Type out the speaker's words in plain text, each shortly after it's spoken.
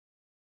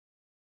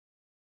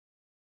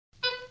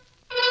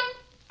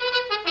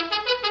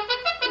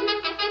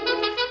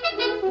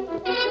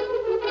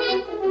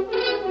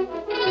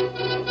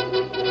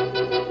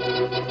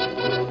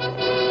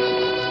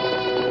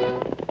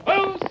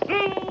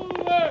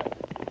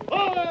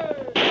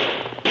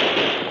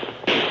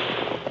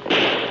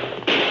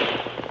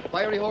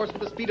fiery horse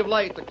with the speed of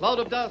light, a cloud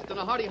of dust, and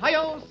a hearty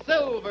hi-yo,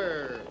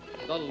 Silver,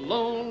 the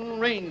Lone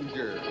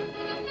Ranger.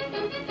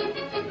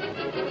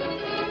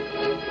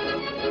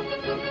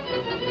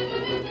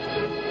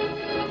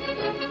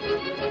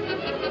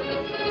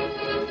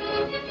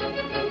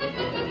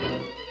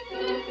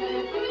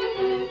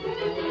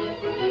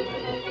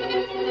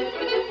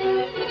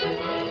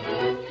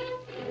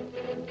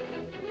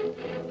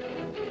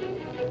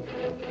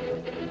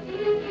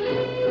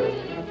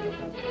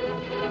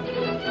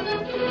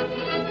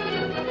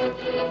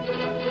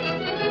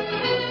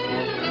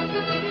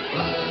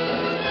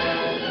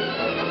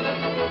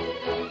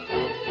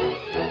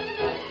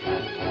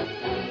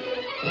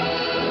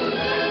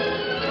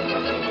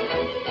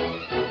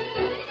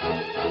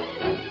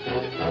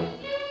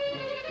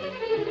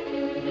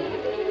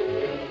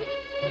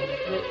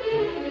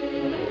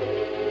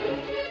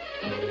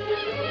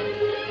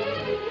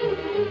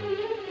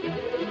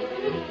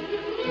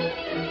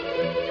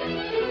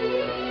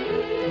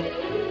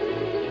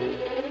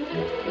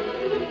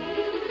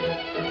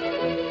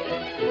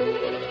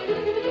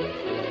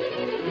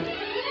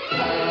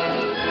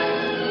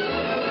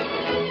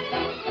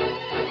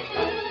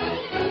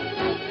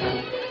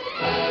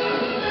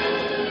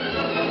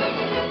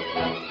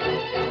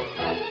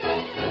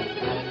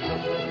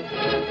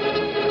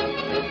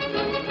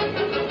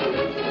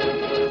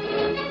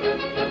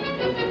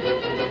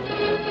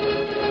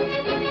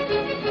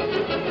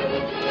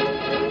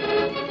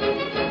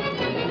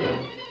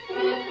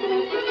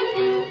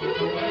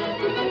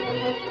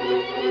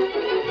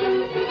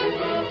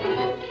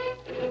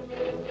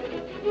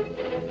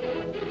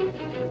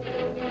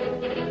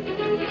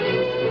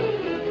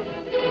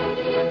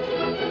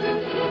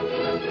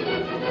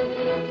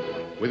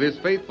 With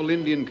his faithful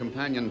Indian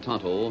companion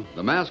Tonto,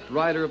 the masked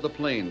rider of the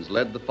plains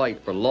led the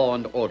fight for law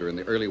and order in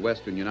the early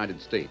western United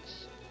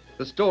States.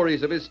 The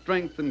stories of his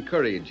strength and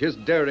courage, his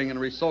daring and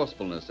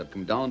resourcefulness have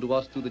come down to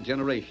us through the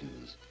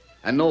generations.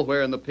 And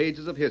nowhere in the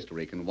pages of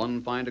history can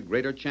one find a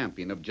greater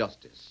champion of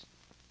justice.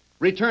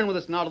 Return with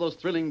us now to those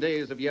thrilling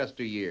days of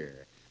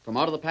yesteryear. From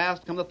out of the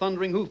past come the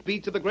thundering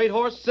hoofbeats of the great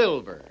horse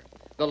Silver.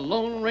 The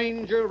Lone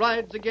Ranger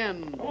rides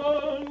again. Come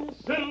on,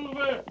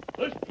 Silver!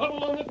 There's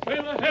trouble on the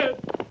trail ahead!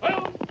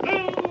 Well,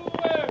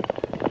 Silver!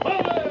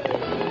 Hooray!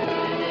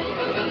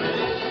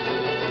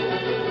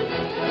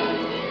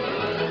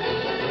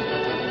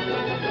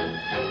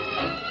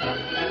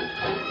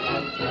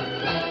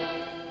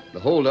 The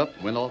holdup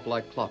went off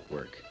like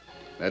clockwork.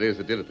 That is,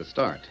 it did at the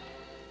start.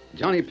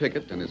 Johnny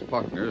Pickett and his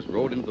partners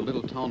rode into the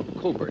little town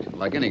of Colbert,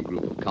 like any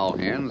group of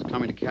cowhands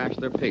coming to cash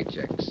their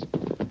paychecks.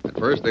 At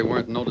first, they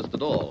weren't noticed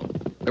at all.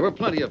 There were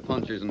plenty of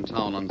punchers in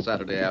town on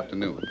Saturday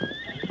afternoon.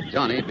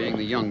 Johnny, being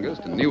the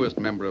youngest and newest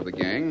member of the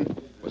gang,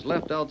 was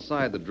left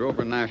outside the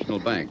Drover National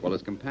Bank while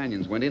his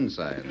companions went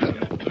inside.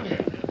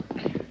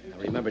 Now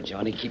remember,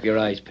 Johnny, keep your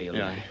eyes peeled.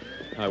 Yeah,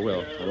 I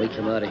will. When we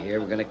come out of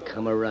here, we're going to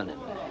come a-running.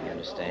 You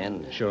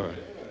understand? Sure.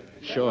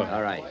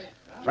 All right.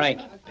 Frank,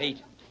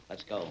 Pete,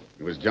 let's go.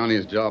 It was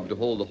Johnny's job to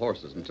hold the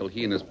horses until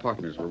he and his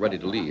partners were ready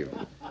to leave,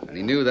 and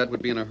he knew that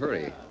would be in a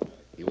hurry.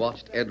 He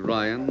watched Ed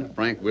Ryan,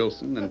 Frank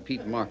Wilson, and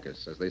Pete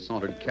Marcus as they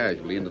sauntered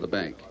casually into the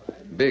bank.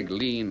 Big,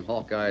 lean,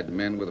 hawk-eyed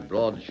men with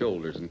broad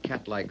shoulders and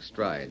cat-like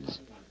strides.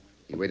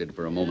 He waited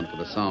for a moment for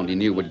the sound he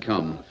knew would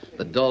come,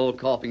 the dull,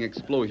 coughing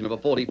explosion of a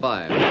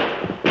 .45.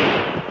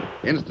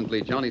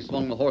 Instantly, Johnny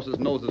swung the horses'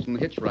 noses from the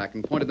hitch rack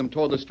and pointed them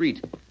toward the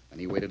street. And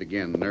he waited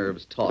again,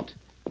 nerves taut.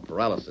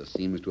 Paralysis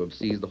seems to have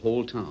seized the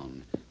whole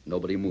town.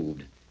 Nobody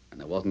moved, and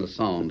there wasn't a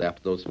sound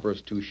after those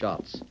first two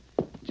shots.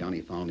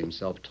 Johnny found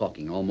himself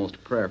talking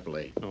almost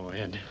prayerfully. Oh,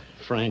 Ed,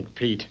 Frank,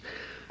 Pete,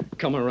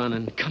 come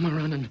a-running.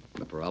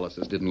 The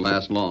paralysis didn't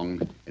last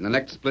long. In the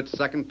next split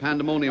second,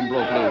 pandemonium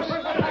broke loose.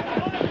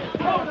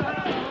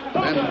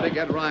 Then Big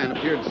Ed Ryan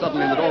appeared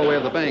suddenly in the doorway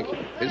of the bank.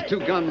 His two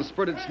guns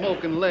spurted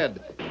smoke and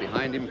lead.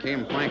 Behind him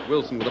came Frank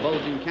Wilson with a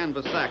bulging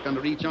canvas sack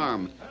under each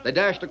arm. They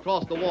dashed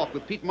across the walk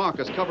with Pete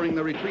Marcus covering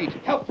the retreat.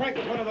 Help Frank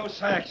with one of those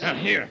sacks. Down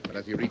here. But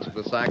as he reached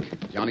for the sack,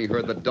 Johnny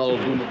heard the dull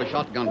boom of a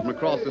shotgun from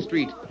across the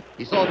street.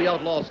 He saw the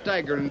outlaw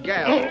stagger and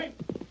gasp.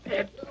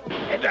 Ed,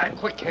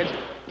 quick, kid.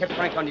 Get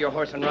Frank onto your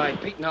horse and ride.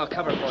 Pete and I'll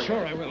cover for you.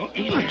 Sure, I will.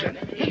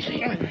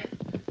 Easy.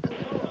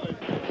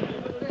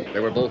 They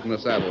were both in the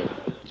saddle.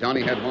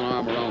 Johnny had one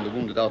arm around the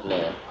wounded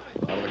outlaw.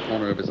 Out of the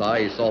corner of his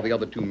eye, he saw the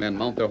other two men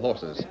mount their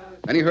horses.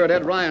 Then he heard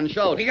Ed Ryan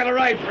shout. We got a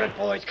ride for it,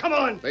 boys. Come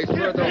on. They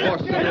spurred their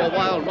horses into a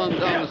wild run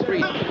down the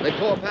street. They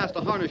tore past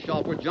a harness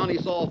shop where Johnny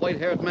saw a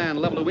white-haired man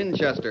level a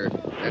Winchester.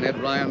 Then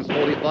Ed Ryan's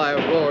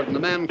 .45 roared, and the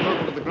man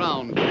crumpled to the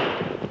ground.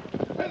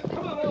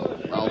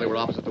 Now they were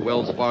opposite the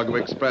Wells Fargo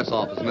Express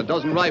office, and a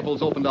dozen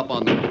rifles opened up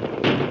on them.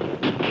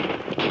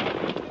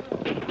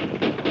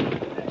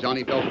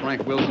 Johnny felt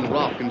Frank Wilson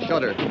rock and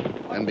shudder,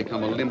 then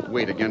become a limp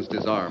weight against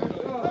his arm.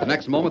 The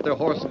next moment, their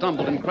horse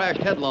stumbled and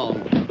crashed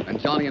headlong, and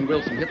Johnny and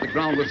Wilson hit the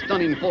ground with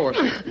stunning force.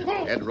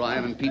 Ed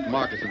Ryan and Pete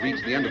Marcus had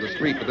reached the end of the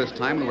street by this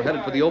time and were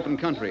headed for the open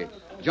country.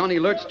 Johnny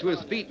lurched to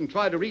his feet and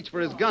tried to reach for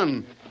his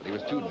gun, but he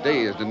was too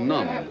dazed and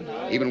numb.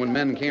 Even when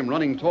men came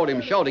running toward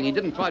him, shouting, he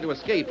didn't try to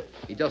escape.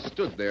 He just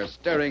stood there,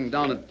 staring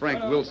down at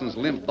Frank Wilson's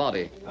limp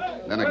body.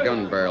 Then a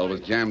gun barrel was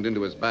jammed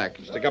into his back.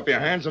 Stick up your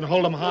hands and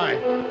hold them high.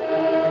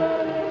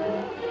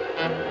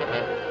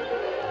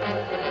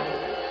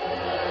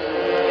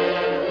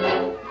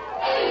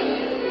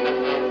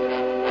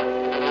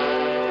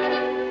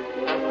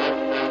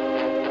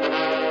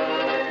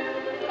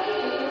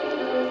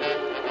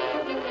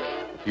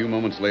 A few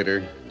moments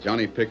later,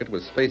 Johnny Pickett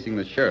was facing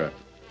the sheriff,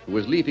 who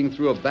was leafing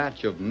through a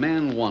batch of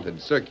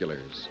man-wanted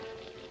circulars.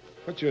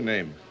 What's your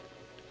name?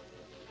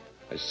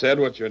 I said,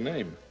 what's your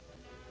name?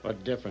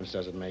 What difference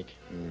does it make?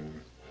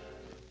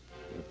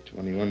 You're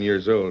 21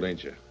 years old,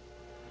 ain't you?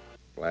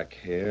 Black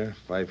hair,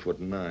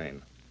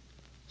 5'9".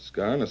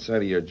 Scar on the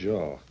side of your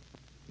jaw.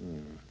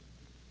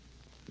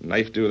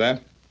 Knife do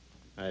that?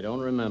 I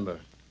don't remember.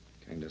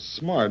 Kind of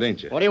smart,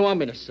 ain't you? What do you want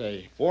me to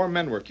say? 4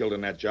 men were killed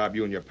in that job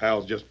you and your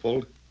pals just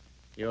pulled.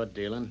 You're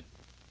dealing.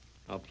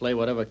 I'll play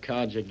whatever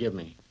cards you give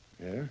me.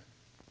 Yeah?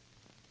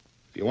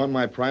 If you want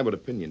my private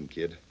opinion,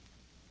 kid,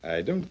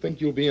 I don't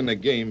think you'll be in the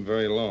game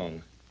very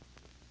long.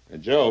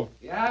 Joe.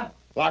 Yeah?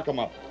 Lock him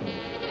up.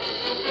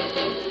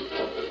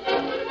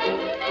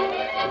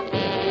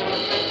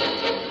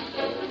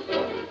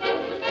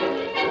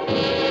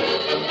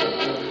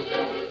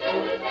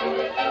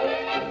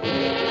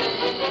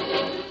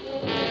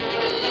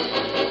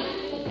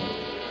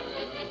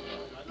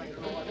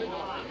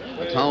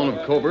 The town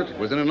of Covert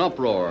was in an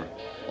uproar.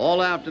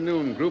 All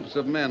afternoon, groups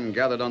of men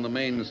gathered on the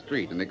main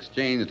street and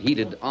exchanged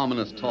heated,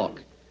 ominous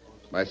talk.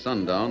 By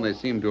sundown, they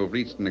seemed to have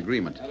reached an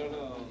agreement.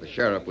 The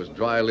sheriff was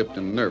dry-lipped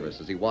and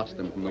nervous as he watched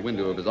them from the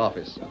window of his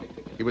office.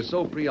 He was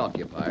so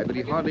preoccupied that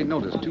he hardly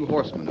noticed 2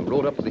 horsemen who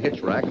rode up to the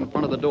hitch rack in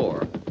front of the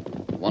door.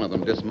 One of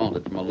them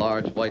dismounted from a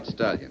large white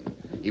stallion.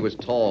 He was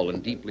tall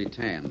and deeply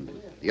tanned.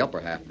 The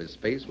upper half of his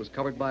face was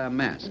covered by a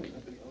mask.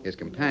 His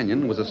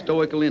companion was a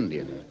stoical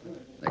Indian.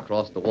 They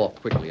crossed the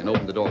walk quickly and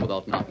opened the door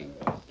without knocking.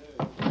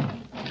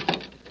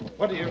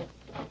 What are you?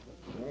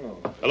 Oh,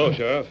 Hello,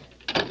 Sheriff.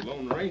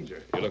 Lone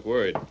Ranger. You look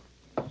worried.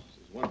 This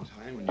is one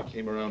time when you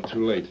came around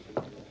too late.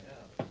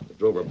 The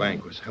Drover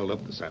Bank was held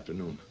up this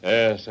afternoon.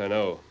 Yes, I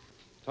know.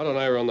 Todd and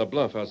I were on the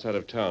bluff outside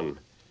of town.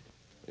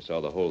 We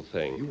saw the whole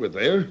thing. You were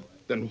there?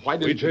 Then why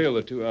didn't We trailed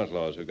the 2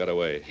 outlaws who got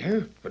away.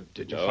 Yeah? But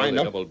did you No, find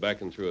they out? doubled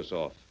back and threw us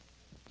off.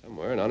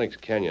 Somewhere in Onyx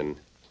Canyon.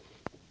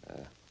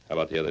 How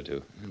about the other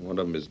 2? One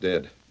of them is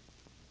dead.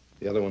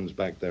 The other one's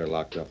back there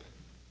locked up.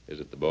 Is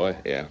it the boy?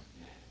 Yeah.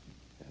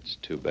 That's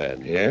too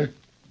bad. Yeah?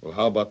 Well,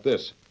 how about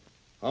this?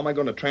 How am I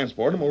going to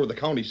transport him over the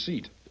county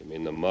seat? You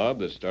mean the mob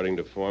that's starting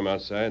to form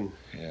outside?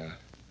 Yeah.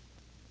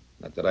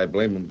 Not that I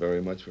blame them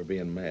very much for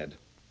being mad.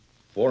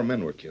 4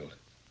 men were killed.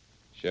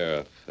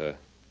 Sheriff,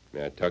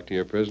 may I talk to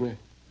your prisoner?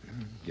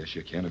 Guess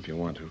you can if you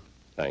want to.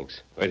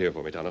 Thanks. Wait here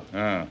for me,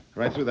 Tonto.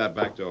 Right through that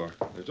back door.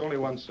 There's only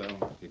one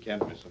cell. You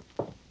can't miss him.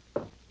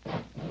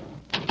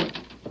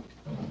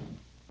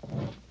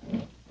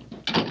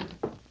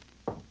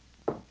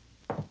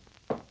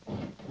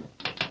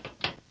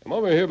 Come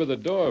over here by the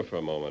door for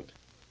a moment.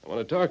 I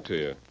want to talk to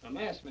you. A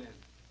masked man.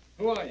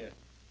 Who are you?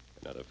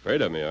 You're not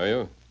afraid of me, are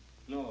you?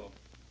 No.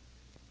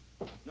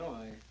 No,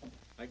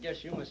 I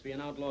guess you must be an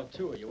outlaw,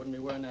 too, or you wouldn't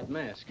be wearing that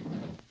mask.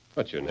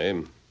 What's your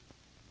name?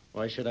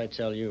 Why should I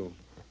tell you?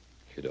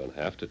 You don't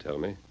have to tell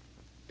me.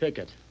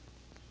 Pickett.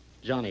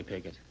 Johnny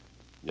Pickett.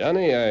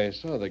 Johnny, I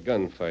saw the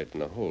gunfight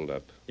and the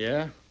holdup.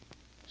 Yeah?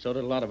 So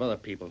did a lot of other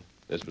people.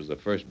 This was the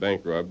first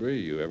bank robbery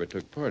you ever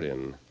took part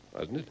in,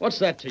 wasn't it? What's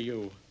that to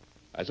you?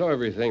 I saw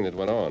everything that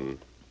went on.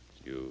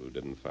 You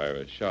didn't fire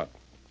a shot.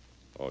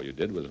 All you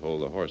did was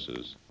hold the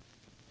horses.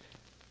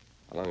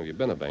 How long have you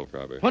been a bank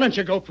robber? Why don't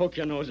you go poke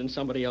your nose in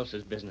somebody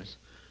else's business?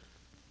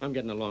 I'm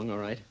getting along all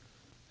right.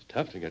 It's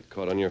tough to get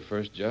caught on your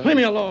first job. Leave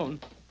me alone.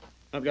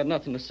 I've got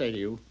nothing to say to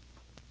you.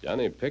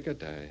 Johnny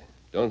Pickett, I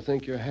don't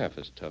think you're half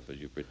as tough as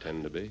you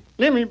pretend to be.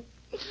 Leave me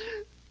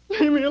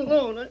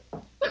alone.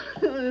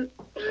 All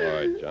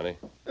right, Johnny.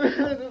 He's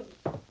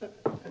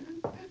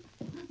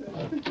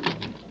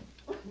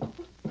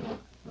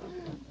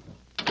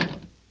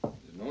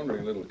an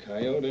ornery little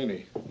coyote, ain't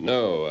he?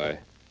 No, I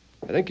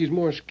think he's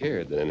more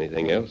scared than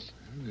anything else.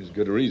 There's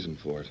good reason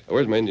for it.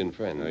 Where's my Indian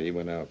friend? He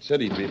went out. Said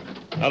he'd be...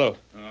 Hello.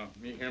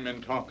 Me hear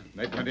men talk.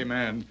 They plenty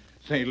man.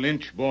 Say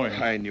Lynch, boy.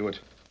 I knew it.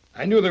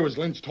 I knew there was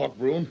Lynch talk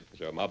brewing. Is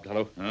there a mob,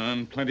 Tonto?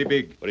 Plenty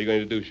big. What are you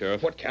going to do,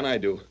 Sheriff? What can I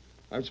do?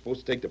 I'm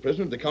supposed to take the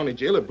prisoner to the county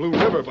jail at Blue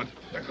River, but...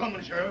 They're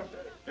coming, Sheriff.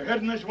 They're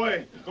heading this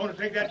way. Going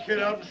to take that kid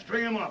out and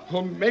string him up.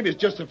 Well, maybe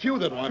it's just a few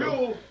that want to.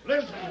 You,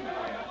 listen.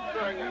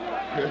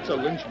 It's a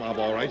lynch mob,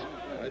 all right.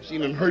 I've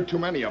seen and heard too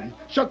many of them.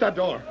 Shut that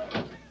door.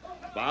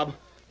 Bob,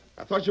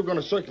 I thought you were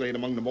going to circulate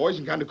among the boys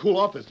and kind of cool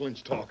off this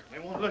lynch talk. They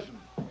won't listen.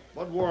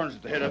 Bud Warren's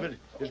at the head of it.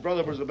 His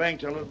brother was the bank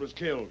teller that was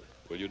killed.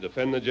 Will you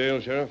defend the jail,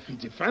 Sheriff?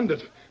 Defend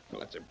it? Well,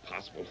 that's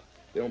impossible.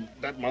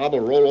 That mob will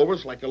roll over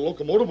us like a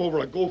locomotive over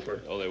a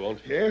gopher. No, they won't.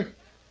 Here?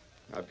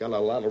 I've got a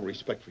lot of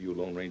respect for you,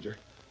 Lone Ranger.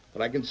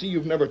 But I can see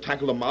you've never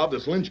tackled a mob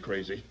that's lynch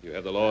crazy. You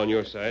have the law on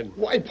your side?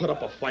 Why put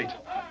up a fight?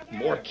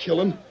 More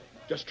killing?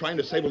 Just trying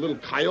to save a little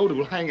coyote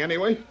who'll hang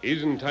anyway?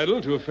 He's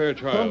entitled to a fair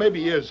trial. Well,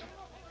 maybe he is.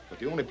 But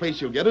the only place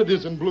he'll get it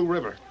is in Blue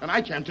River, and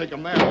I can't take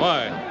him there.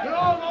 Why? You're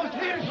almost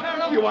here,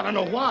 Sheriff. You want to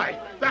know why?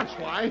 That's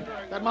why.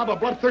 That mob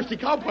of bloodthirsty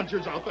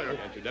cowpunchers out there.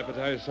 Can't you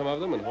deputize some of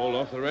them and hold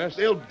off the rest?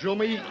 They'll drill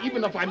me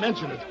even if I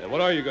mention it. And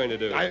what are you going to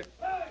do?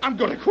 I'm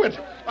going to quit.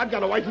 I've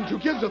got a wife and 2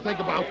 kids to think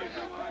about.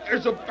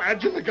 There's a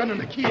badge and the gun and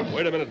the key.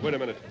 Wait a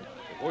minute.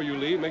 Before you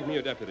leave, make me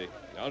a deputy.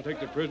 I'll take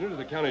the prisoner to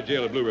the county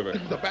jail at Blue River.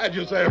 The badge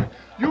is there.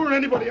 You or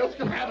anybody else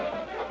can have it.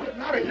 I'm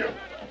getting out of here.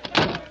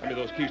 Give me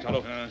those keys,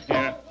 Tonto.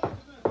 Yeah.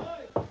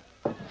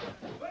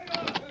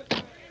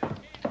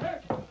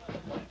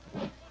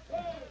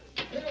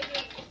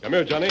 Come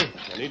here, Johnny.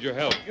 I need your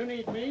help. You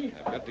need me?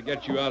 I've got to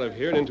get you out of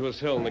here and into a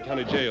cell in the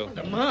county jail.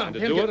 The mob. And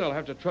to do it, I'll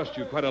have to trust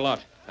you quite a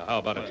lot. Now, how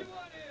about it?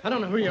 I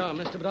don't know who you are,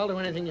 mister, but I'll do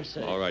anything you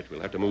say. All right,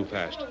 we'll have to move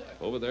fast.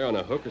 Over there on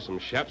a hook are some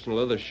chaps in a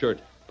leather shirt.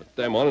 Put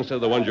them on instead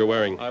of the ones you're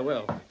wearing. I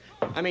will.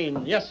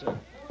 Yes, sir.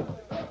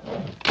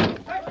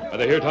 Are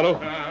they here, Tonto?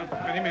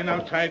 Many men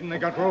outside, and they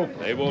got rope.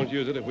 They won't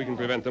use it if we can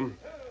prevent them.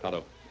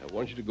 Tonto, I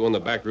want you to go in the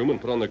back room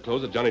and put on the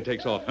clothes that Johnny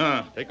takes off.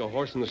 Take a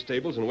horse in the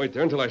stables and wait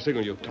there until I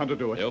signal you. Tonto,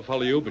 do it. They'll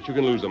follow you, but you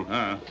can lose them.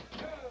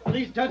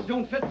 These duds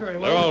don't fit very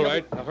well. They're all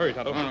right. Now, hurry,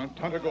 Tonto.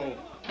 Tonto, go.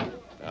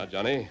 Now,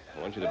 Johnny,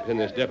 I want you to pin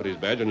this deputy's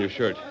badge on your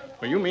shirt.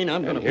 Well, you mean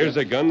I'm going And to... here's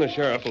the gun the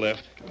sheriff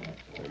left.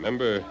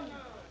 Remember,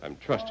 I'm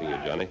trusting you,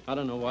 Johnny. I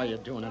don't know why you're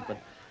doing it, but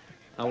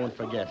I won't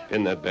forget.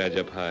 Pin that badge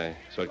up high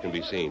so it can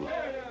be seen.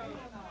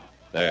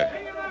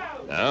 There.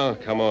 Now,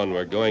 come on.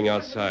 We're going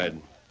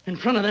outside. In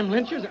front of them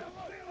lynchers?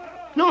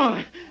 No,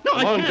 I Come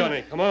on, can't.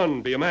 Johnny. Come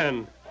on. Be a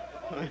man.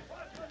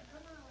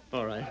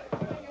 All right.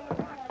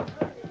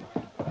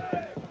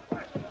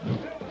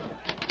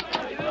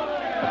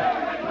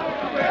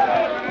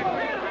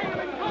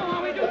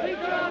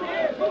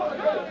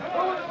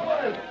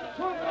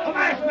 A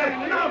masked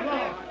man, an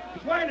outlaw.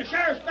 He's wearing the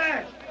sheriff's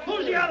badge.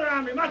 Who's the other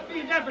on me? Must be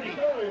a deputy.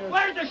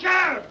 Where's the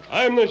sheriff?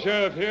 I'm the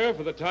sheriff here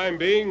for the time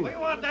being. We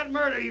want that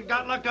murder you've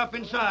got locked up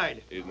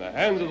inside. He's in the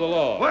hands of the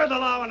law. We're the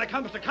law when it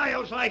comes to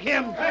coyotes like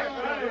him.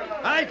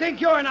 I think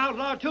you're an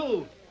outlaw,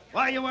 too.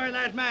 Why are you wearing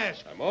that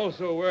mask? I'm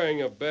also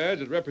wearing a badge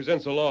that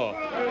represents the law.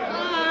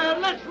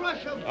 Let's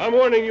rush him. I'm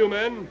warning you,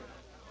 men.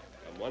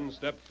 Come one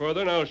step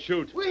further and I'll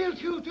shoot. We'll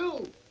shoot,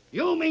 too.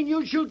 You mean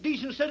you'd shoot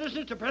decent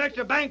citizens to protect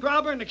the bank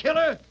robber and the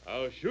killer?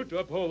 I'll shoot to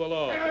uphold the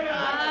law.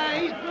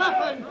 He's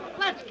bluffing.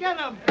 Let's get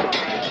him.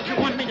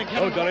 You want me to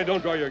kill Oh, him? Johnny,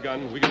 don't draw your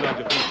gun. We can dodge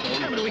a few Yeah,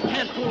 stones. but we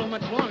can't fool him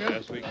much longer.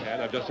 Yes, we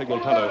can. I've just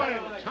signaled Tonto.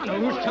 Tonto,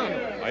 who's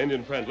Tonto? My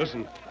Indian friend,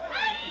 listen.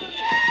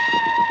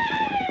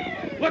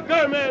 Look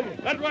there, men!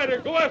 That rider,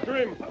 go after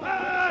him!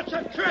 It's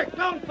a trick.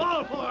 Don't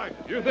fall for it.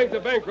 You think the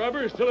bank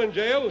robber is still in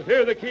jail?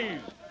 Here are the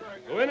keys.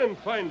 Go in and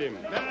find him.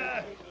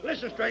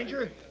 Listen,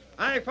 stranger.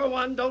 I, for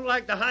one, don't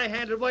like the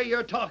high-handed way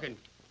you're talking.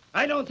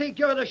 I don't think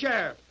you're the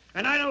sheriff.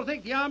 And I don't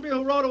think the hombre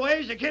who rode away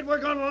is the kid we're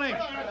going to lynch.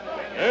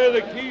 There are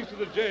the keys to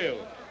the jail.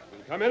 You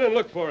can come in and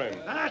look for him.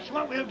 That's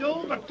what we'll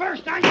do, but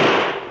first I...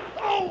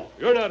 Oh!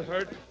 You're not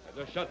hurt. I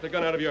just shot the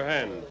gun out of your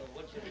hand.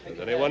 Does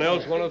anyone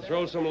else want to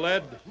throw some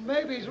lead?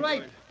 Maybe he's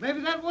right.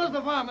 Maybe that was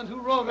the varmint who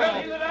rode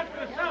off. Either that's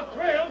the South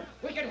Trail.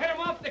 We can head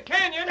him off the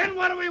canyon. Then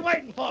what are we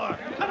waiting for?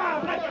 Come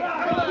on, let's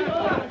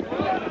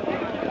ride.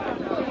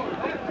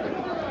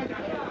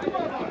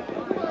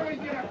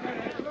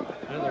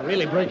 They're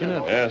really breaking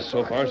up. Yes,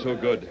 so far so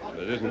good. But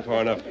it isn't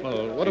far enough.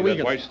 Well, what See do we that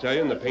get? white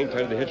stallion, the paint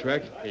tied to the hitch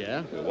rack?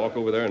 Yeah? We'll walk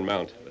over there and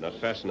mount, but not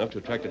fast enough to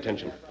attract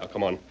attention. Now,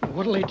 come on.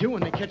 What'll they do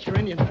when they catch your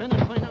Indian friend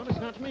and find out it's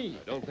not me?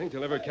 I don't think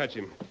they'll ever catch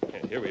him.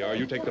 Here we are.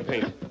 You take the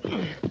paint.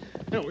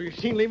 No, we're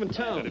seen leaving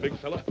Steady, town. big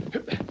fella.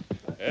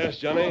 Yes,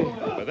 Johnny.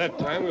 By that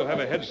time, we'll have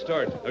a head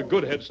start. A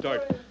good head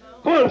start.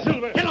 Come on,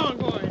 Silver. Get on,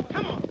 boy.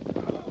 Come on.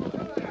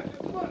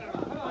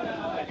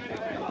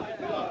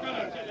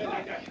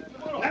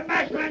 That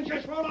masked man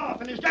just rode off,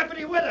 and his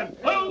deputy with him.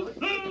 Ho,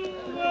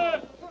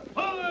 Silver!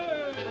 Ho!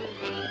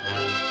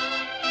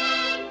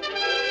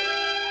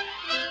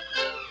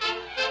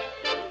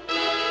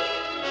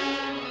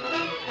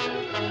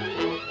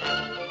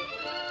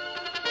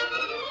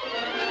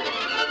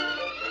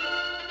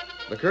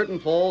 The curtain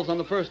falls on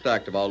the first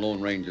act of our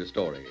Lone Ranger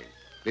story.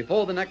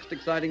 Before the next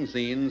exciting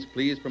scenes,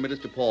 please permit us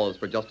to pause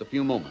for just a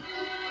few moments.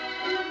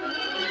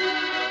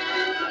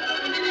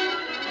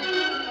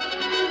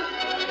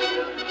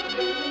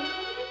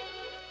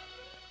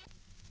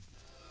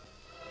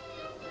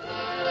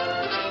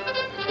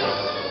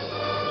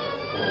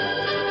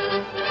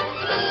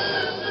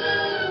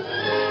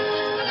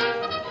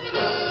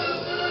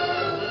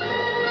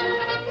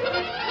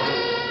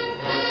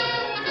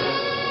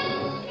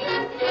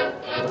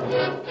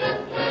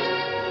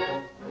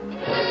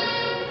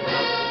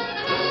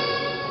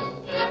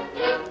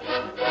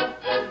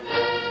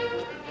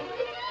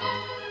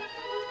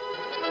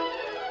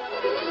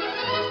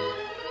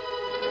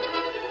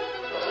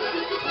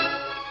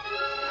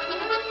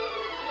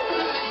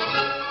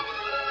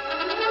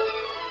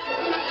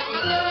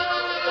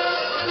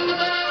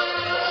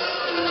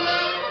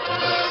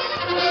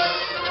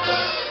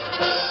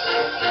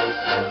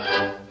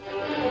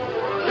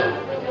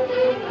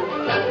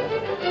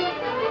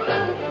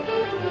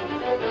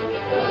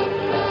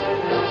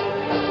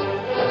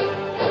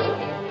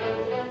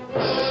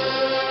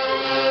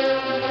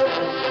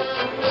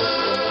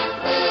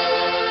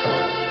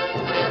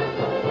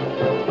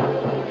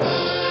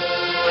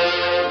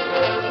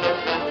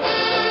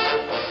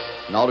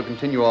 Now to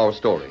continue our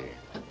story.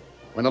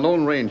 When the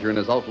Lone Ranger and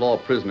his outlaw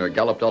prisoner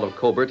galloped out of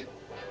Covert,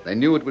 they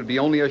knew it would be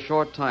only a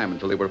short time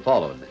until they were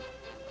followed.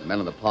 The men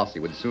of the posse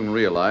would soon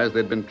realize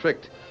they'd been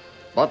tricked.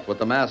 But what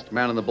the masked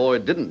man and the boy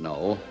didn't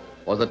know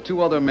was that 2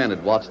 other men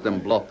had watched them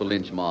bluff the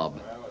lynch mob.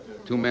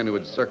 2 men who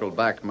had circled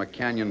back from a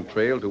canyon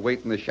trail to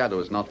wait in the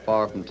shadows not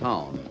far from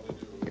town.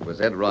 It was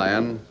Ed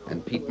Ryan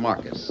and Pete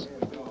Marcus.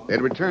 They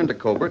had returned to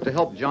Covert to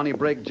help Johnny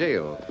break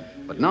jail,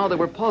 but now they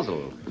were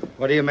puzzled.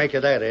 What do you make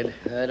of that, Ed?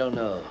 I don't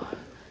know.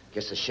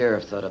 Guess the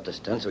sheriff thought up the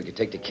stunt so we could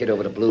take the kid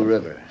over to Blue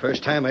River.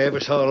 First time I ever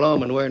saw a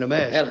lawman wearing a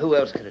mask. Hell, who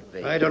else could it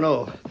be? I don't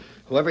know.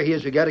 Whoever he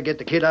is, we got to get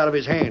the kid out of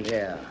his hands.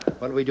 Yeah.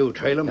 What do we do,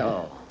 trail him?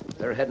 No.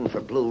 They're heading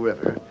for Blue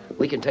River.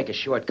 We can take a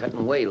shortcut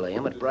and waylay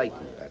him at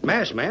Brighton. That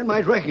masked man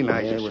might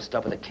recognize Yeah, us. we'll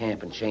stop at the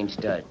camp and change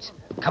studs.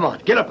 Come on.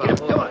 Get up, Come on,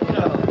 get up. Get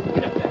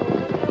up there.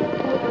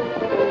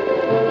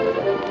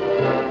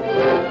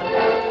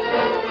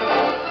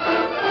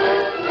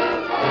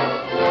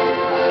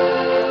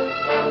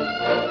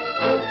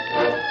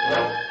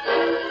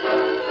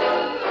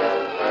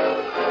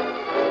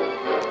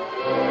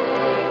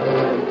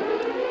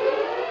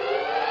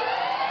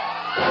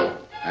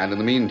 And in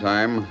the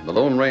meantime, the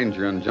Lone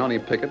Ranger and Johnny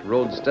Pickett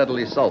rode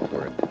steadily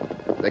southward.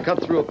 They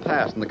cut through a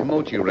pass in the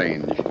Comanche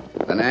Range,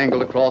 then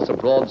angled across a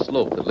broad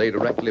slope that lay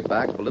directly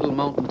back of a little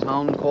mountain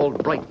town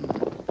called Brighton.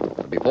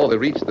 But before they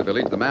reached the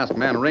village, the masked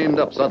man reined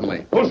up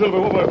suddenly. Hold,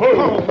 Silver, boy,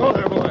 hold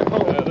there, boy.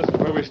 This is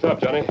where we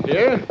stop, Johnny.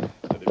 Here?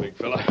 Steady, big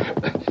fella.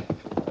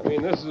 I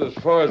mean, this is as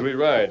far as we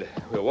ride.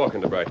 We'll walk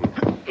into Brighton.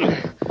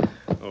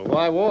 Well,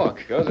 why walk?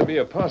 Because there'll be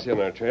a posse on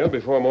our trail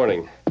before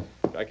morning.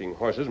 Striking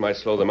horses might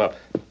slow them up.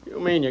 You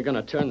mean you're going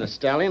to turn the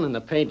stallion and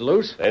the paint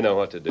loose? They know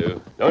what to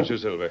do. Don't you,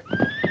 Silver?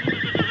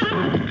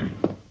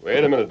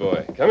 Wait a minute,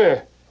 boy. Come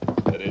here.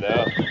 Steady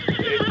now.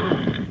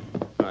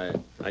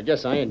 I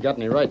guess I ain't got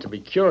any right to be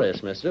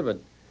curious, mister, but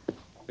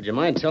would you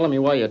mind telling me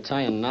why you're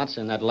tying knots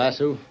in that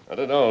lasso? Not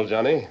at all,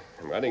 Johnny.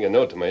 I'm writing a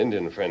note to my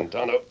Indian friend,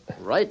 Tonto.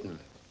 Writing?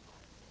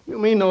 You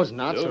mean those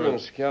knots Silver are...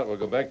 and Scout will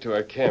go back to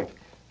our camp.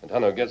 When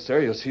Tonto gets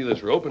there, you'll see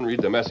this rope and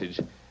read the message.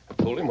 I've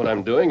told him what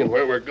I'm doing and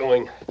where we're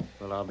going.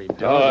 Well, I'll be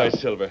darned. All right,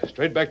 Silver.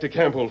 Straight back to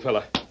camp, old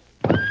fella.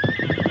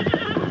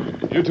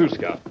 You too,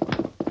 Scout.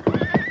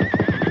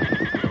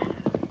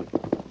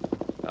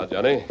 Now,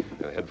 Johnny,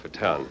 we'll head for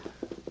town.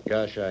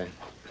 Gosh,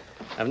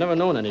 I've never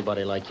known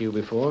anybody like you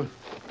before.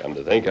 Come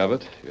to think of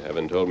it, you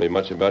haven't told me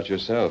much about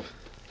yourself.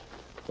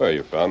 Where are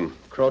you from?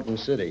 Croton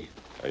City.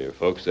 Are your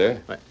folks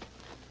there?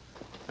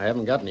 I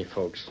haven't got any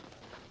folks.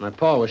 My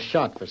pa was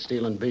shot for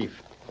stealing beef.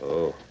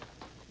 Oh.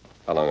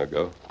 How long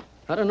ago?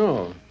 I don't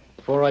know.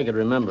 Before I could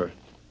remember.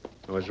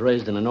 I was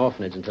raised in an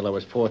orphanage until I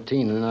was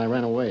 14, and then I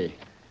ran away.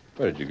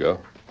 Where did you go?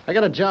 I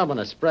got a job on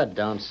a spread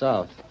down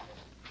south.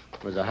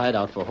 It was a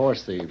hideout for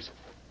horse thieves.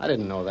 I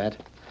didn't know that.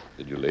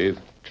 Did you leave?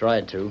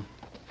 Tried to.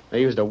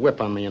 They used a whip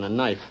on me and a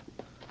knife.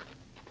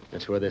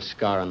 That's where this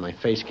scar on my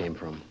face came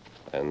from.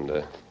 And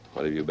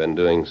what have you been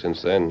doing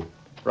since then?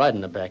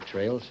 Riding the back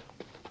trails.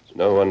 It's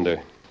no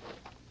wonder.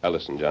 Now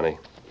listen, Johnny.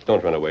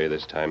 Don't run away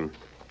this time.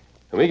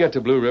 When we get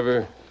to Blue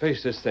River,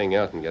 face this thing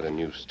out and get a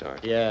new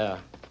start. Yeah,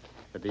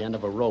 at the end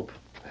of a rope.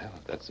 Well,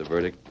 if that's the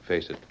verdict,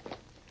 face it.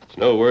 It's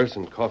no worse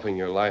than coughing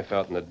your life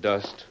out in the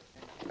dust,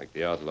 like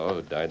the outlaw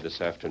who died this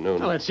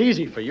afternoon. Well, it's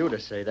easy for you to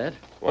say that.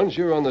 Once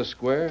you're on the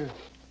square,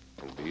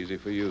 it'll be easy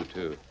for you,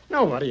 too.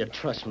 Nobody would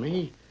trust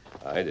me.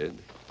 I did.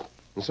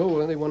 And so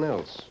will anyone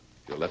else.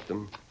 If you'll let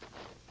them.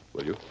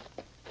 Will you?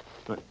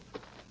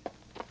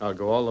 I'll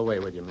go all the way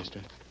with you,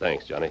 mister.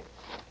 Thanks, Johnny.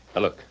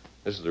 Now, look.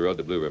 This is the road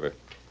to Blue River.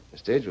 The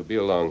stage will be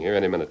along here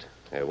any minute.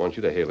 I want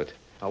you to hail it.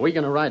 Are we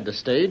going to ride the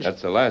stage?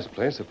 That's the last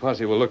place the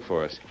posse will look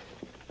for us.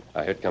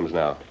 Here it comes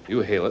now.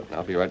 You hail it, and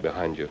I'll be right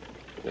behind you.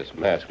 This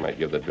mask might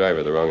give the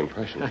driver the wrong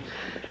impression.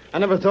 I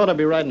never thought I'd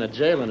be riding a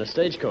jail in a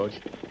stagecoach.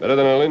 Better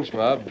than a lynch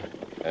mob.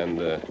 And,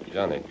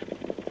 Johnny,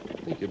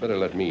 I think you better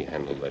let me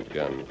handle that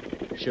gun.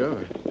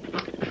 Sure.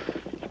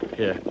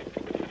 Here.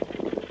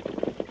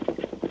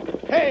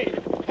 Hey,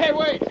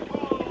 wait!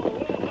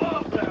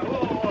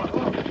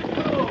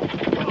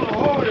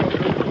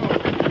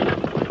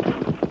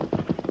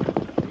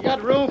 You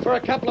got room for a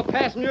couple of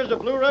passengers at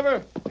Blue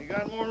River? You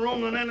got more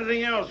room than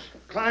anything else.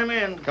 Climb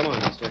in. Come on,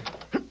 mister.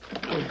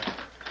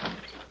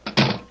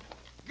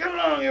 Get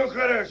along, you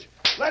critters.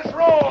 Let's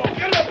roll.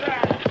 Get up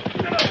there.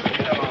 Get up.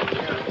 Get up.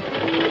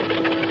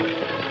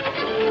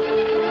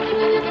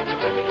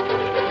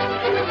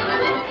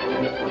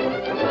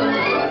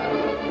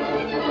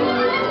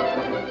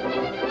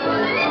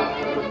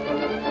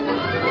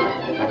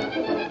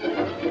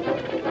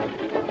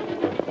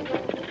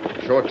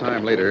 A short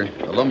time later,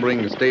 the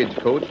lumbering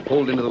stagecoach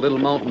pulled into the little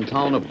mountain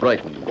town of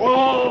Brighton.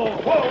 Whoa,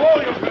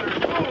 you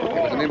critters. It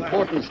was an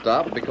important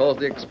stop because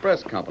the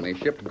express company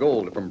shipped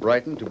gold from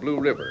Brighton to Blue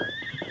River.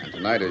 And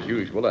tonight, as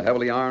usual, a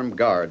heavily armed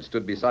guard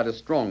stood beside a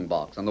strong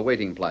box on the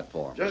waiting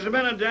platform. Just a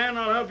minute, Dan.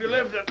 I'll help you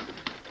lift it.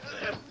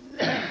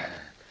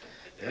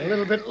 You're a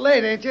little bit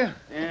late, ain't you?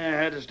 Yeah,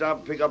 I had to stop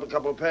and pick up a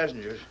couple of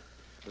passengers.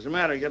 What's the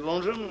matter? Get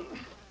lonesome?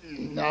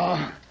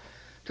 No.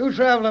 2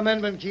 traveler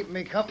men been keeping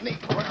me company.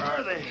 Where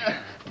are they?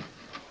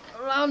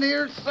 around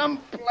here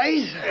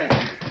someplace.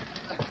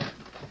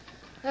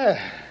 They're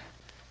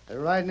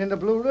riding into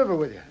Blue River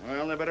with you.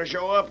 Well, they better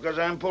show up, because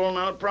I'm pulling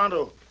out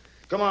pronto.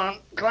 Come on,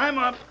 climb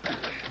up.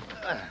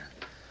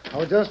 I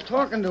was just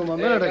talking to them a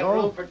minute Got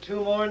room ago. for 2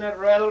 more in that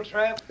rattle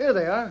trap? Here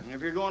they are.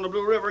 If you're going to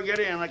Blue River, get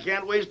in. I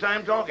can't waste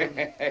time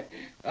talking.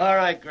 All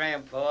right,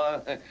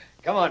 Grandpa.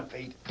 Come on,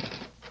 Pete.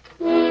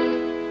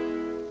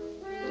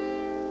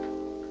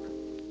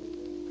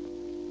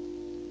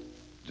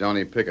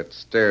 Johnny Pickett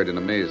stared in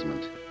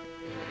amazement.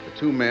 The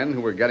two men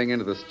who were getting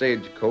into the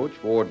stagecoach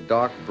wore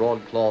dark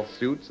broadcloth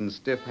suits and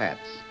stiff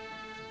hats.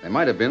 They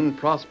might have been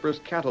prosperous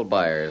cattle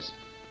buyers.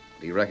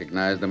 But he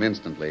recognized them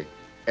instantly.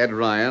 Ed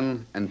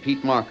Ryan and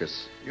Pete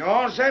Marcus. You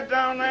all set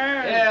down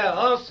there? Yeah,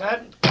 all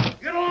set.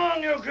 Get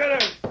along, you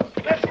critters.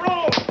 Let's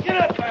roll. Get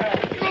up there.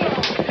 Get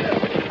along. Get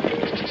up.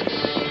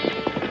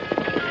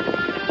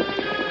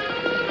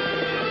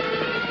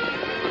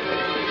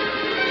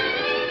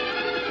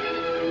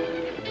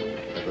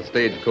 As the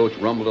stagecoach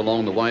rumbled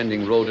along the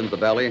winding road into the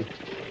valley,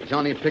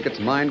 Johnny Pickett's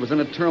mind was in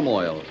a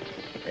turmoil.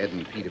 Ed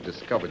and Pete have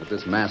discovered that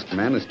this masked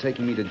man is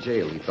taking me to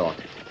jail, he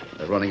thought.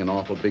 They're running an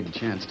awful big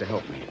chance to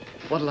help me.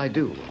 What'll I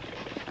do?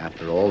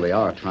 After all, they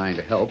are trying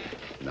to help,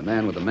 and the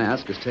man with the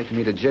mask is taking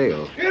me to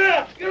jail. Get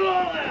up. Get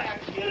along there.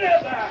 Get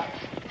up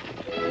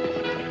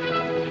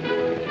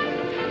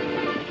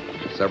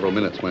there. Several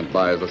minutes went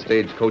by as the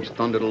stagecoach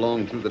thundered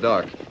along through the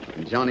dark,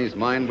 and Johnny's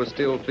mind was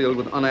still filled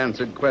with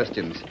unanswered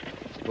questions.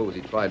 Suppose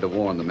he tried to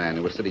warn the man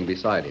who was sitting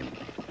beside him.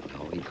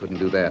 No, he couldn't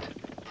do that.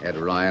 Ed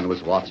Ryan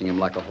was watching him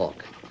like a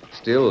hawk.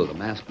 Still, the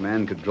masked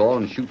man could draw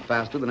and shoot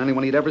faster than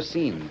anyone he'd ever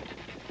seen.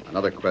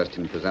 Another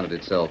question presented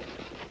itself.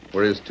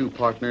 Were his two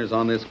partners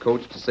on this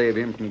coach to save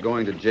him from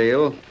going to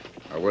jail,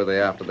 or were they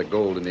after the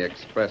gold in the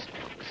express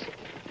box?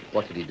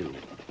 What could he do?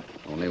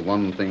 Only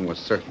one thing was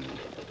certain.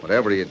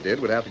 Whatever he did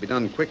would have to be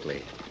done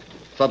quickly.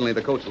 Suddenly,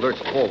 the coach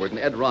lurched forward, and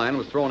Ed Ryan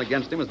was thrown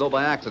against him as though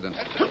by accident.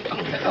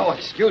 Oh,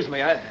 excuse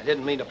me. I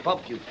didn't mean to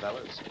bump you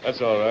fellas.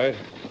 That's all right.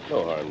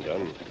 No harm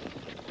done.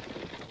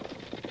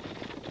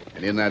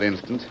 And in that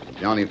instant,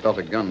 Johnny felt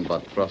a gun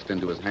butt thrust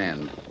into his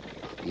hand.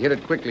 He hit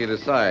it quickly at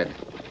his side.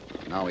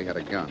 Now he had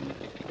a gun.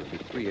 It would be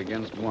 3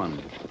 against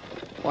 1.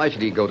 Why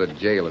should he go to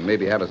jail and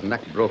maybe have his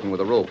neck broken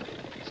with a rope?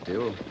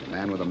 Still, the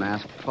man with the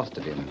mask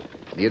trusted him.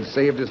 And he had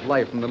saved his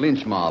life from the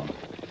lynch mob.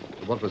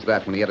 But what was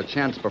that when he had a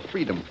chance for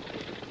freedom?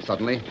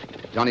 Suddenly,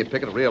 Johnny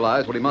Pickett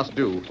realized what he must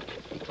do.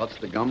 He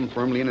clutched the gun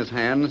firmly in his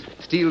hands,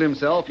 steeled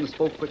himself, and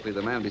spoke quickly to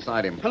the man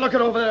beside him. Look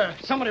at over there.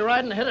 Somebody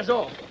riding ahead of us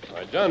all.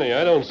 Why, Johnny,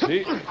 I don't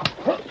see.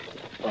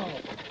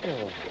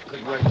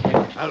 Good work, kid.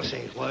 I'll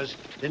say it was.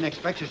 Didn't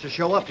expect us to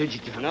show up, did you,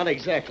 John? Not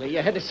exactly.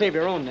 You had to save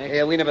your own neck.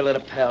 Yeah, we never let a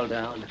pal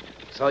down.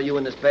 Saw you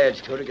and this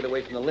badge toter get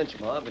away from the lynch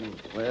mob, and,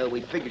 well,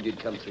 we figured you'd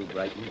come through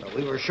Brighton.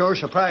 We were sure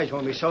surprised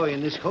when we saw you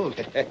in this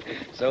coach.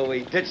 So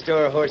we ditched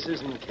our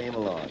horses and came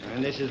along.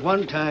 And this is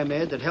one time,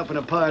 Ed, that helping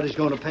a pard is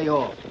going to pay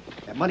off.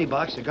 That money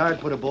box the guard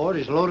put aboard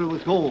is loaded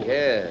with gold.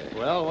 Yeah.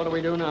 Well, what do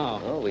we do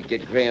now? Well, we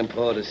get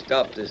Grandpa to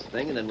stop this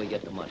thing, and then we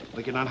get the money.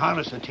 We can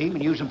unharness the team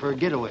and use them for a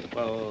getaway.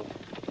 Well,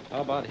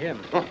 how about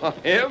him?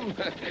 Him?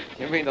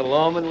 You mean the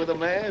lawman with a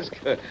mask?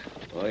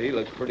 Well, he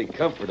looks pretty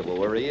comfortable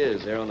where he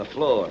is, there on the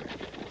floor.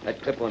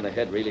 That clip on the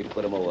head really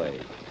put him away.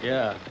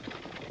 Yeah,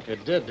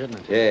 it did, didn't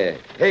it? Yeah.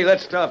 Hey,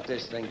 let's stop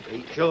this thing,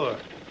 Pete. Sure.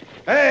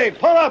 Hey,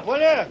 pull up, will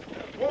you?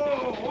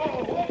 Whoa,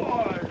 whoa, whoa.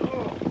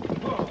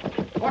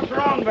 What's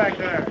wrong back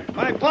there?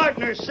 My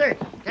partner's sick.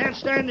 Can't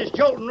stand this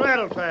jolting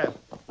rattle trap.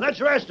 Let's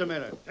rest a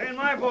minute. Ain't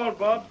my fault,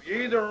 Bub.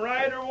 You either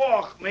ride or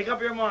walk. Make up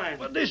your mind.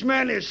 But this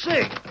man is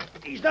sick.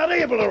 He's not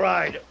able to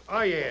ride.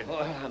 Are you, Ed?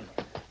 Well, I'm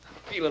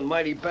feeling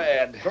mighty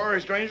bad. Sorry,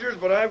 strangers,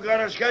 but I've got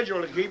a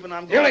schedule to keep, and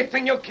I'm The only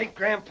thing you'll keep,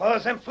 Grandpa,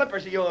 is them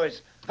flippers of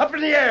yours. Up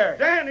in the air.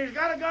 Dan, he's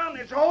got a gun.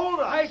 It's a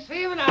holdup. I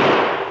see him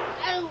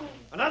now.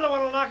 Another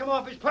one will knock him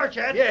off his perch,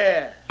 Ed.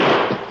 Yeah.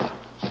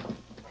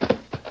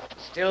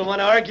 Still want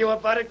to argue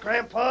about it,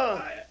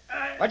 Grandpa?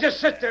 Or just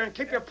sit there and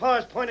keep your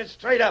paws pointed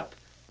straight up.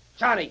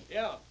 Johnny.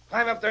 Yeah.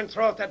 Climb up there and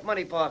throw out that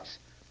money box.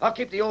 I'll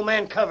keep the old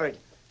man covered.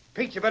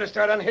 Pete, you better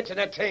start unhitching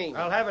that team.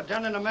 I'll have it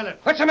done in a minute.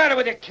 What's the matter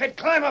with you, kid?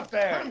 Climb up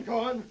there. I'm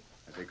going.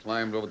 As he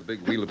climbed over the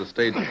big wheel of the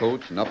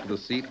stagecoach and up to the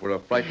seat where a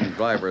frightened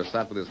driver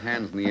sat with his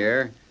hands in the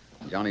air,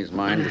 Johnny's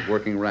mind was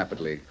working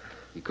rapidly.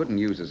 He couldn't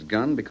use his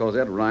gun because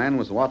Ed Ryan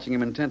was watching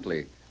him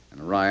intently,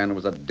 and Ryan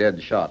was a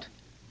dead shot.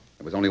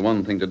 There was only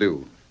one thing to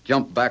do.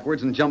 Jump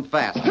backwards and jump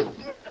fast.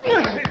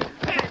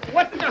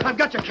 What? I've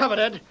got you covered,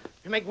 Ed.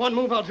 You make one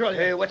move, I'll drill you.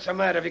 Hey, what's the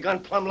matter? Have you gone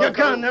plumb loco? Your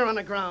gun, there on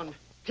the ground.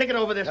 Kick it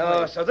over this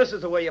Oh, way. so this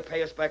is the way you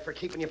pay us back for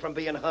keeping you from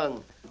being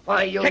hung.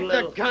 Why, you Kick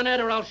little... the gun, Ed,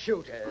 or I'll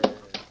shoot.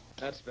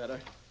 That's better.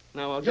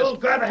 Now I'll You'll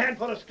just... grab a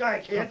handful of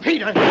sky, kid.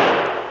 Peter!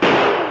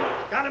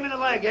 Got him in the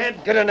leg,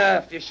 Ed. Good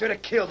enough. You should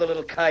have killed the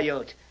little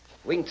coyote.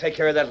 We can take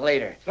care of that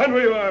later. Stand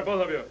where you are,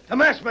 both of you. The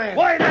masked man.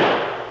 Why,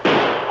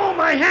 oh,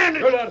 my hand!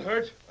 You're not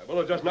hurt. I will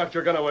have just knocked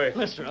your gun away.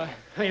 Mister,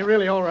 are you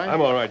really all right?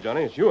 I'm all right,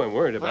 Johnny. It's you I'm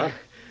worried about.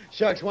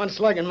 Shucks, one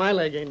slug in my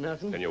leg ain't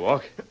nothing. Can you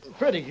walk?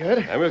 Pretty good.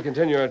 And we'll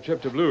continue our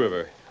trip to Blue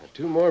River.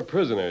 2 more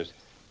prisoners.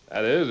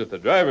 That is, if the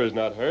driver's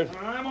not hurt.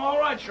 I'm all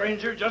right,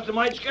 stranger. Just a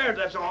mite scared,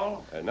 that's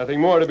all. There's nothing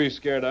more to be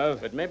scared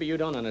of. But maybe you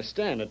don't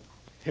understand it.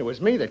 It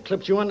was me that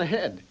clipped you on the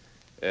head.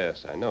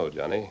 Yes, I know,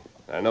 Johnny.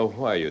 I know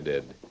why you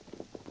did.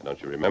 Don't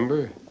you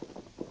remember?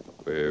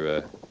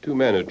 We're two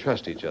men who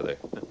trust each other.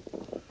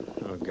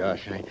 Oh,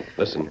 gosh,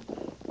 Listen.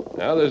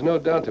 Now, there's no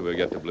doubt that we'll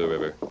get to Blue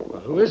River.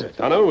 Well, who is it?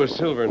 Tonto was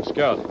Silver and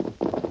Scout.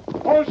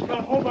 Hold,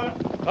 Scout, hold on.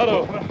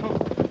 Tonto,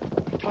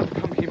 Tonto,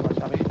 come here,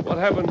 Charlie. what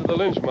happened to the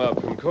lynch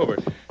mob from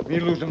Covert? Me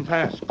lose him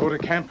fast. Go to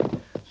camp.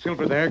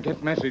 Silver there,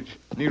 get message.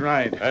 Me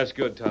ride. That's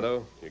good,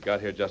 Tonto. You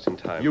got here just in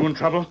time. You in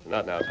trouble?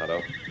 Not now,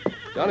 Tonto.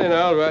 Johnny and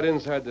I'll ride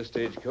inside the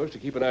stagecoach to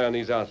keep an eye on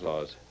these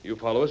outlaws. You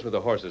follow us with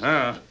the horses.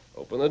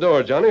 Open the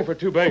door, Johnny, for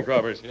two bank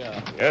robbers. Yeah.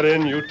 Get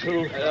in, you two.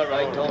 All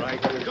right, don't.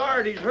 The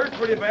guard, he's hurt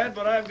pretty bad,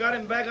 but I've got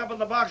him back up in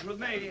the box with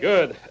me.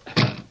 Good.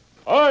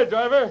 All right,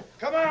 driver.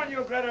 Come on,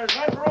 you critters.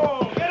 Let's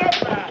roll. Get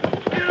up now.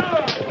 Get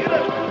up. Get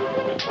up.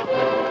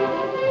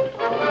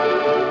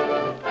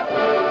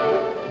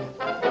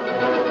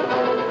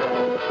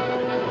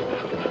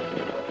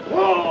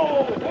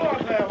 Whoa! Whoa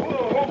up there.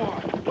 Whoa,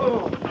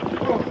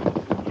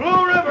 whoa.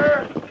 Blue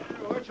River.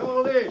 What's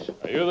all this?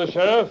 Are you the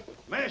sheriff?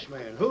 Masked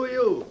man, who are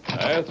you?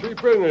 I have 3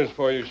 prisoners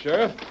for you,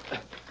 Sheriff.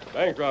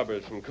 Bank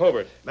robbers from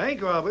Covert.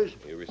 Bank robbers?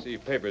 You'll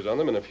receive papers on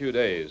them in a few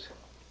days.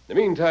 In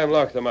the meantime,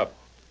 lock them up.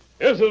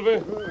 Here,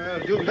 Silver.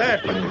 I'll do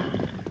that, but...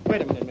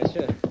 Wait a minute,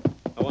 mister.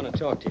 I want to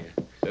talk to you.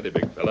 Steady,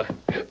 big fella.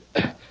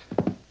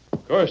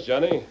 Of course,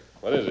 Johnny.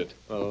 What is it?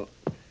 Well,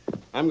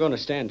 I'm going to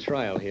stand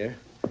trial here.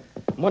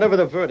 Whatever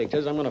the verdict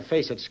is, I'm going to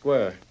face it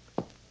square.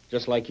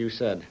 Just like you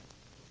said.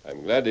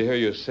 I'm glad to hear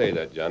you say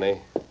that, Johnny,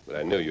 but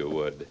I knew you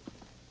would.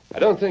 I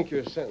don't think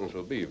your sentence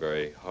will be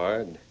very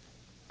hard.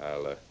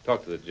 I'll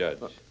talk to the judge.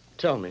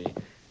 Tell me,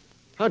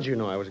 how'd you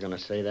know I was going to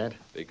say that?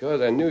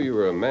 Because I knew you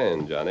were a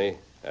man, Johnny,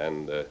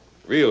 and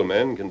real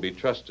men can be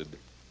trusted.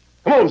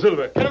 Come on,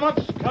 Silver. Get him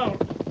up,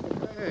 Scout.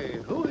 Hey,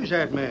 who is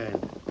that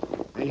man?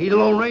 Ain't he the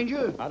Lone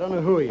Ranger? I don't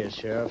know who he is,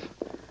 Sheriff.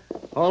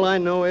 All I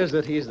know is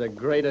that he's the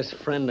greatest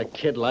friend a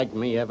kid like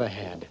me ever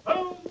had.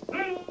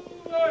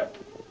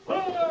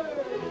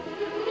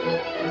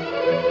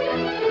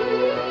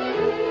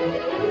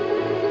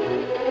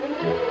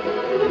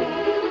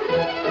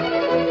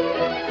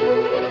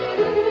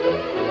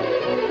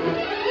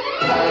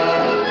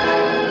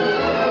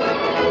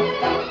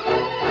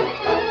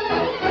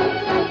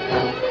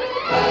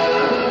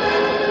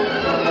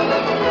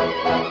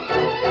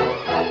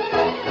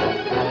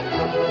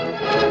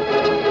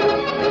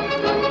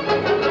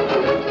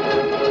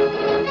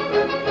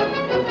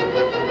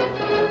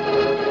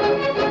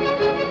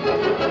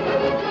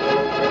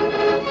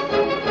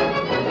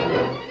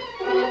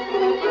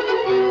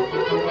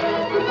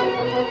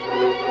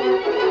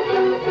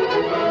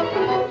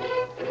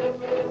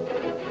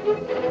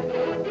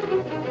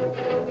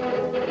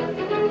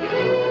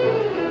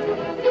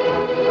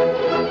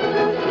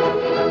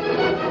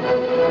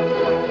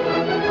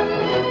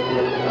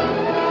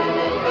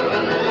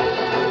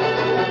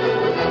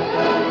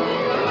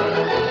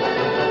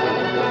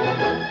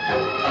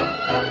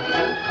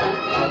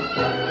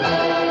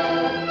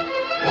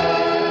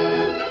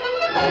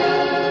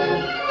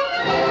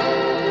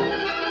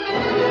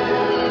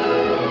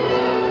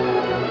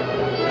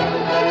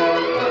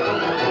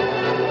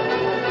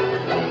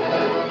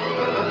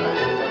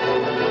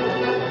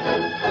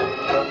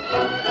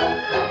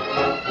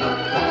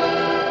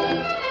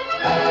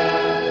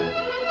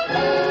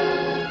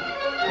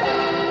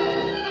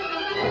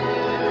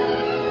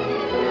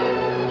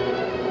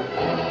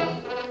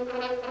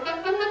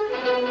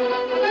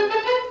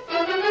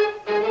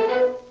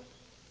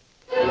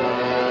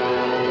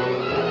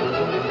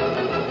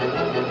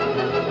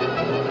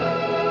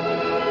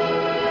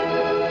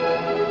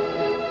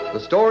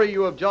 The story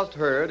you have just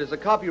heard is a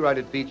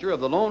copyrighted feature of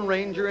the Lone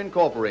Ranger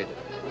Incorporated.